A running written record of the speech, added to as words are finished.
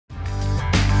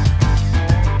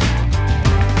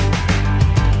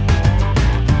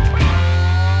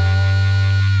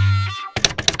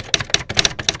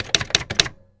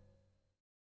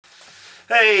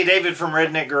Hey, David from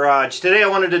Redneck Garage. Today I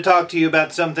wanted to talk to you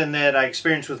about something that I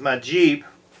experienced with my Jeep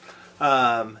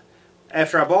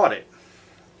after I bought it.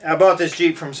 I bought this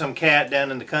Jeep from some cat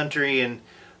down in the country, and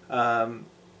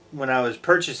when I was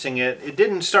purchasing it, it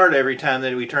didn't start every time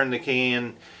that we turned the key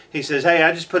in. He says, hey,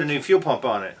 I just put a new fuel pump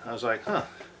on it. I was like, huh.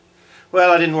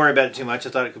 Well, I didn't worry about it too much. I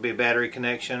thought it could be a battery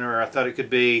connection, or I thought it could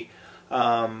be,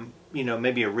 you know,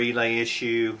 maybe a relay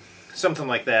issue, something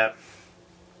like that.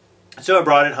 So I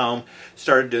brought it home,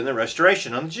 started doing the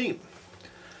restoration on the Jeep.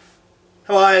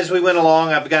 Well, as we went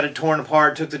along, I've got it torn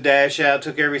apart, took the dash out,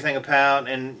 took everything apart,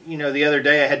 and you know, the other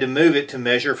day I had to move it to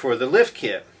measure for the lift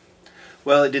kit.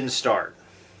 Well, it didn't start.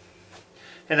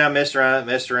 And I messed around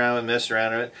with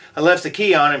it. I left the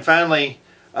key on, and finally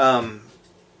the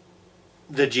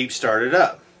Jeep started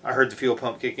up. I heard the fuel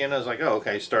pump kick in. I was like, oh,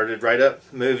 okay, started right up,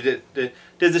 moved it, did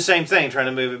the same thing, trying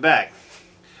to move it back.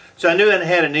 So I knew it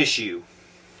had an issue.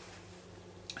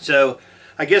 So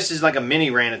I guess it's like a mini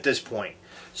rant at this point.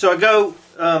 So I go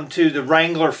to the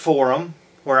Wrangler forum,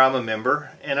 where I'm a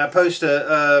member, and I post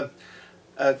a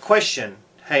question.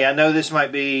 Hey, I know this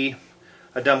might be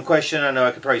a dumb question. I know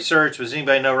I could probably search, but does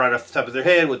anybody know right off the top of their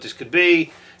head what this could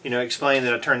be? You know, explain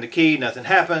that I turned the key, nothing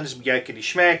happens, yakety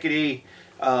schmackety.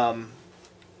 A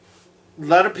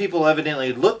lot of people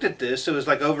evidently looked at this. It was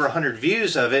like over 100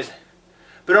 views of it,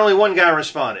 but only one guy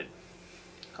responded.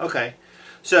 Okay.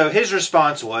 So his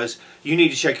response was, you need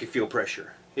to check your fuel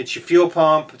pressure. It's your fuel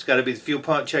pump. It's got to be the fuel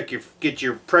pump. Get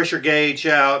your pressure gauge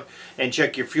out and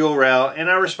check your fuel route. And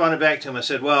I responded back to him. I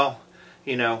said, well,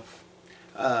 you know,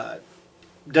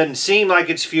 doesn't seem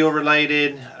like it's fuel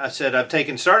related. I said, I've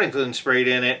taken starting fluid and sprayed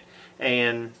in it,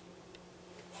 and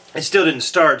it still didn't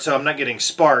start, so I'm not getting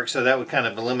sparks, so that would kind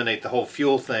of eliminate the whole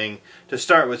fuel thing to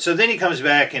start with. So then he comes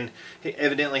back, and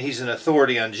evidently he's an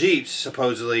authority on Jeeps,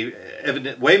 supposedly,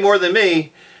 way more than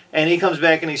me, and he comes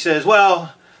back and he says,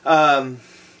 well,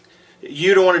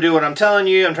 you don't want to do what I'm telling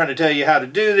you. I'm trying to tell you how to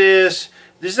do this.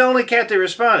 This is the only cat that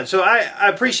responded. So I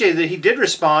appreciate that he did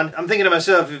respond. I'm thinking to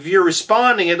myself, if you're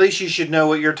responding, at least you should know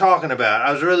what you're talking about.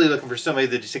 I was really looking for somebody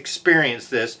that's experienced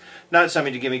this, not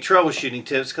somebody to give me troubleshooting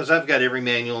tips, because I've got every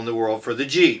manual in the world for the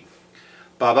Jeep.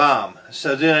 Ba-bam.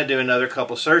 So then I do another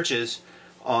couple searches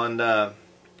on the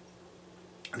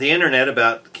internet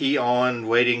about key on,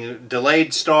 waiting,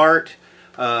 delayed start,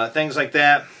 things like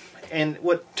that. And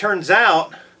what turns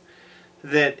out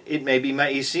that it may be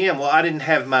my ECM. Well, I didn't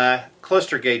have my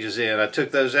cluster gauges in. I took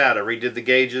those out. I redid the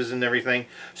gauges and everything.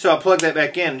 So I plugged that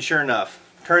back in, and sure enough,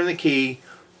 turn the key,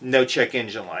 no check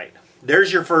engine light.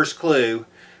 There's your first clue.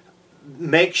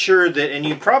 Make sure that, and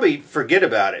you probably forget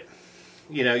about it.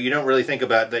 You know, you don't really think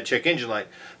about that check engine light.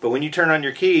 But when you turn on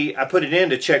your key, I put it in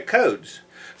to check codes.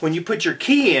 When you put your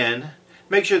key in,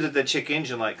 make sure that the check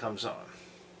engine light comes on.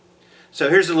 So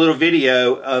here's a little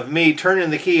video of me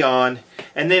turning the key on,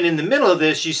 and then in the middle of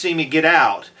this you see me get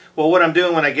out. Well, what I'm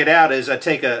doing when I get out is I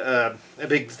take a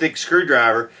big thick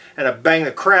screwdriver and I bang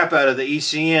the crap out of the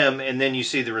ECM, and then you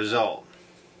see the result.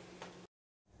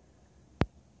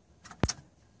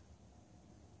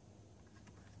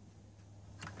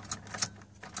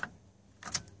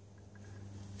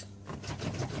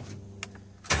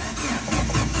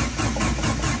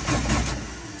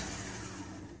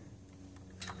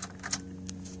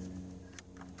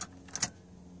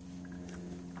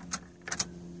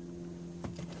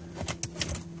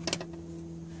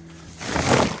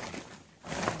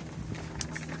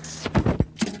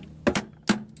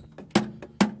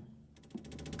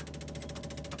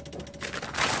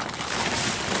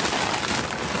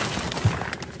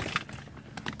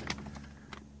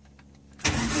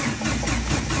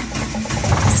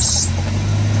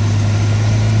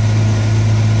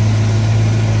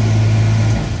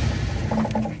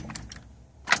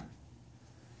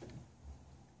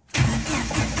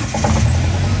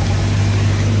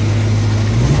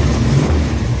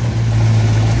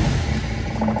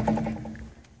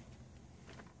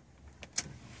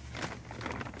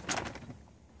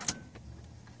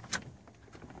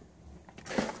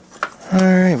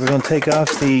 Alright, we're going to take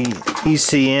off the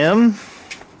ECM.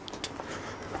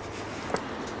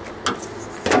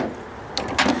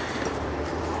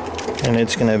 And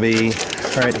it's going to be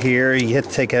right here. You have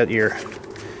to take out your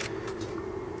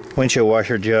windshield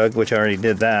washer jug, which I already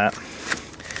did that.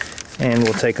 And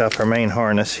we'll take off our main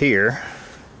harness here,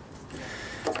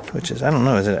 which is, I don't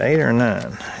know, is it 8 or 9?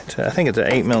 I think it's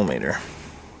an 8mm.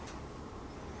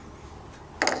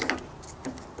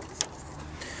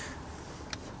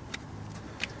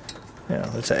 Yeah,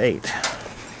 that's an 8.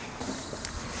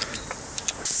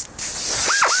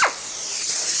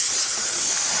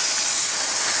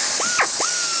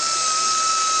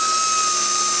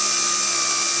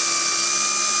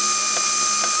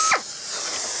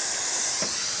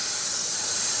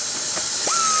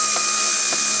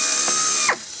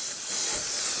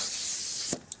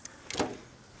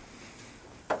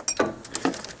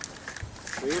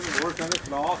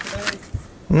 working all today?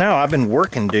 No, I've been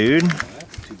working, dude.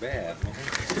 That's too bad.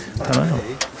 I don't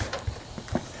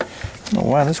know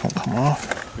why this won't come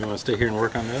off. You want to stay here and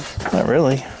work on this? Not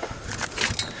really.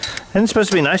 Isn't it supposed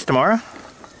to be nice tomorrow?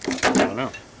 I don't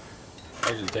know.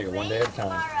 I usually take it one day at a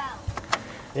time.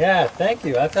 Yeah, thank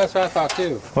you. That's what I thought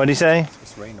too. What'd he say?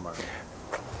 It's rain tomorrow.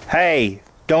 Hey,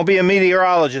 don't be a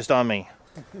meteorologist on me.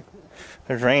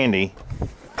 There's Randy.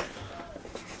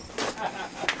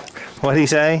 What'd he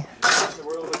say? The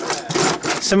world is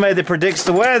bad. Somebody that predicts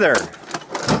the weather.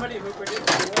 Somebody who predicts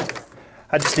the weather.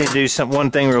 I just need to do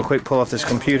one thing real quick, pull off this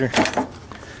computer.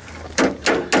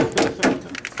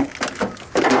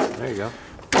 There you go.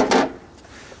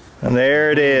 And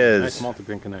there it is. Nice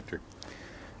multi-pin connector.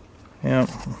 Yep.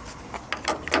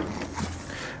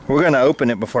 We're going to open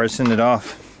it before I send it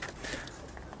off.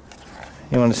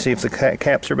 You want to see if the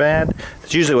caps are bad?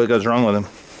 That's usually what goes wrong with them.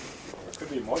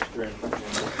 Could be moisture in there.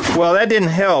 Well, that didn't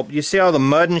help. You see all the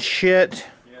mud and shit?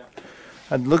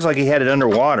 Yeah. It looks like he had it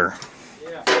underwater.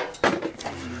 Yeah. I'm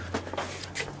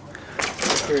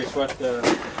curious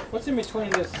what's in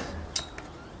between this.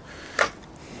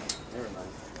 Never mind.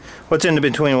 What's in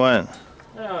between what?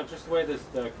 No, just the way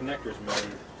the connector's made.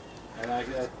 And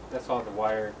that's all the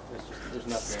wire. There's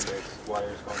nothing in there. It's just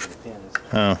wires going to the pins.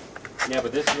 Oh. Yeah,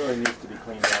 but this really needs to be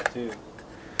cleaned out too.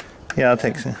 Yeah, I'll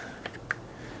take some.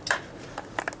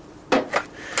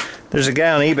 There's a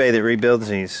guy on eBay that rebuilds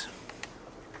these.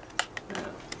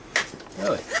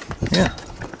 Really? Yeah.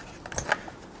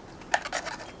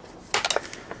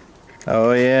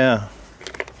 Oh yeah.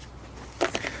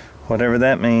 Whatever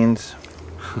that means.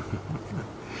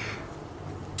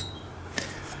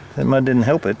 That mud didn't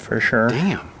help it for sure.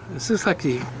 Damn. This is like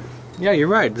yeah, you're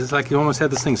right. This is like you almost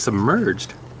had this thing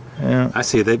submerged. Yeah. I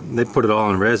see. They put it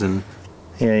all in resin.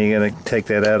 Yeah, you gotta take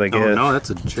that out, I guess. Oh no, that's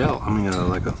a gel. I mean,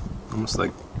 almost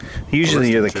like.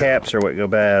 Usually the caps are what go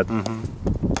bad. Mm-hmm.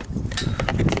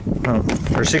 Oh,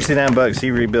 for 69 bucks, he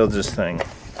rebuilds this thing.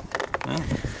 Oh.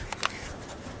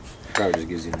 Probably just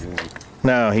gives you a new one.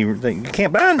 No, you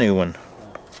can't buy a new one.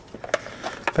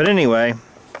 But anyway,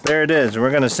 there it is. We're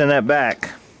gonna send that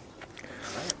back.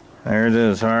 There it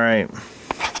is. All right.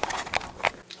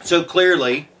 So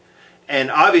clearly,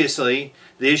 and obviously,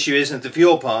 the issue isn't the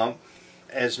fuel pump.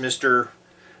 As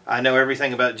I know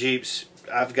everything about Jeeps.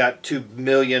 I've got 2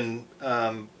 million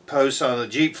posts on the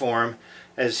Jeep forum.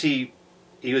 As he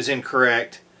was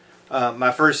incorrect.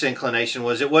 My first inclination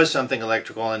was it was something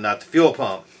electrical and not the fuel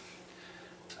pump.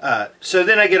 So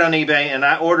then I get on eBay and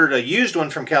I ordered a used one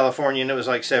from California and it was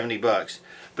like 70 bucks.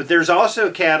 But there's also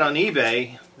a cat on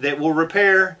eBay that will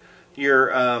repair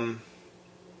your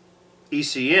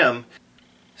ECM.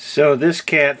 So this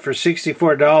cat for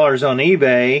 $64 on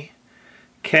eBay,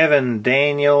 Kevin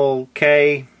Daniel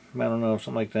K, I don't know,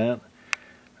 something like that,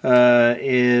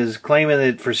 is claiming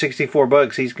that for 64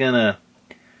 bucks he's gonna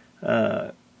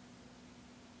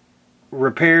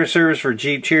repair service for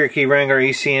Jeep Cherokee Wrangler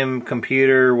ECM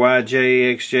computer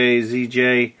YJ XJ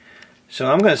ZJ.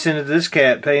 So I'm gonna send it to this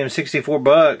cat, pay him 64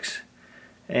 bucks,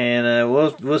 and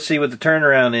we'll see what the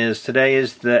turnaround is. Today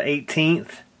is the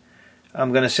 18th.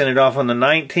 I'm gonna send it off on the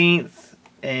 19th,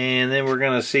 and then we're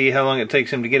gonna see how long it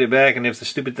takes him to get it back and if the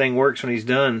stupid thing works when he's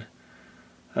done.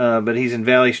 But he's in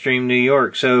Valley Stream, New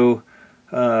York. So,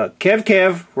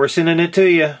 Kev, we're sending it to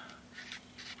you.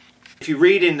 If you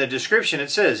read in the description, it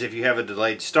says if you have a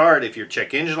delayed start, if your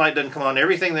check engine light doesn't come on,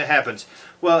 everything that happens.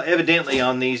 Well, evidently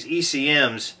on these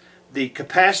ECMs, the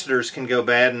capacitors can go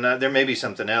bad, and there may be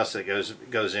something else that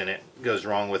goes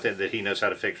wrong with it that he knows how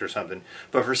to fix or something.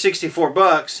 But for 64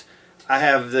 bucks, I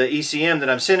have the ECM that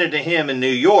I'm sending to him in New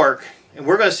York, and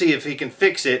we're going to see if he can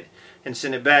fix it and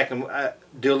send it back and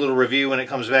do a little review when it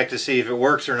comes back to see if it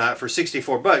works or not. For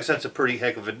 64 bucks, that's a pretty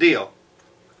heck of a deal.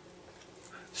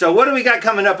 So what do we got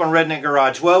coming up on Redneck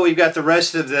Garage? Well, we've got the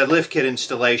rest of the lift kit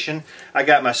installation. I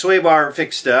got my sway bar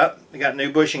fixed up. I got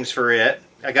new bushings for it.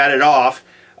 I got it off.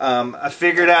 I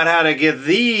figured out how to get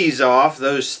these off,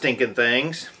 those stinking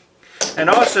things. And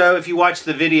also, if you watched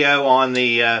the video on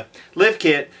the lift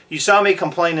kit, you saw me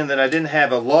complaining that I didn't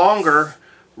have a longer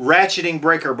ratcheting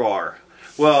breaker bar.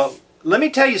 Well, let me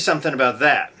tell you something about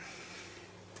that.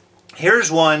 Here's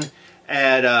one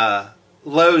at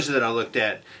Lowe's that I looked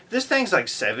at. This thing's like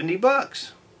 70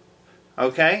 bucks.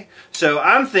 Okay? So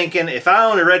I'm thinking, if I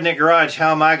own a Redneck Garage,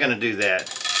 how am I going to do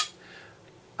that?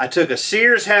 I took a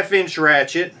Sears 1/2-inch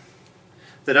ratchet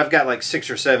that I've got like 6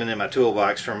 or 7 in my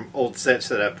toolbox from old sets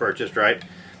that I've purchased, right?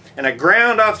 And I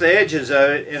ground off the edges of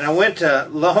it, and I went to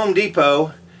Home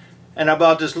Depot and I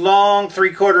bought this long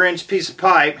 3/4 inch piece of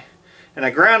pipe, and I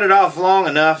ground it off long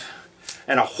enough,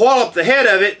 and I walloped the head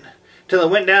of it till it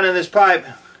went down in this pipe,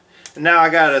 And now I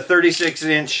got a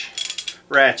 36-inch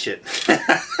ratchet.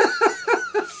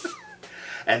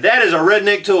 And that is a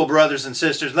redneck tool, brothers and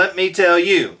sisters, let me tell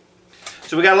you.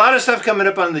 So we got a lot of stuff coming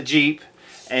up on the Jeep,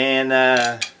 and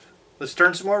let's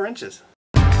turn some more wrenches.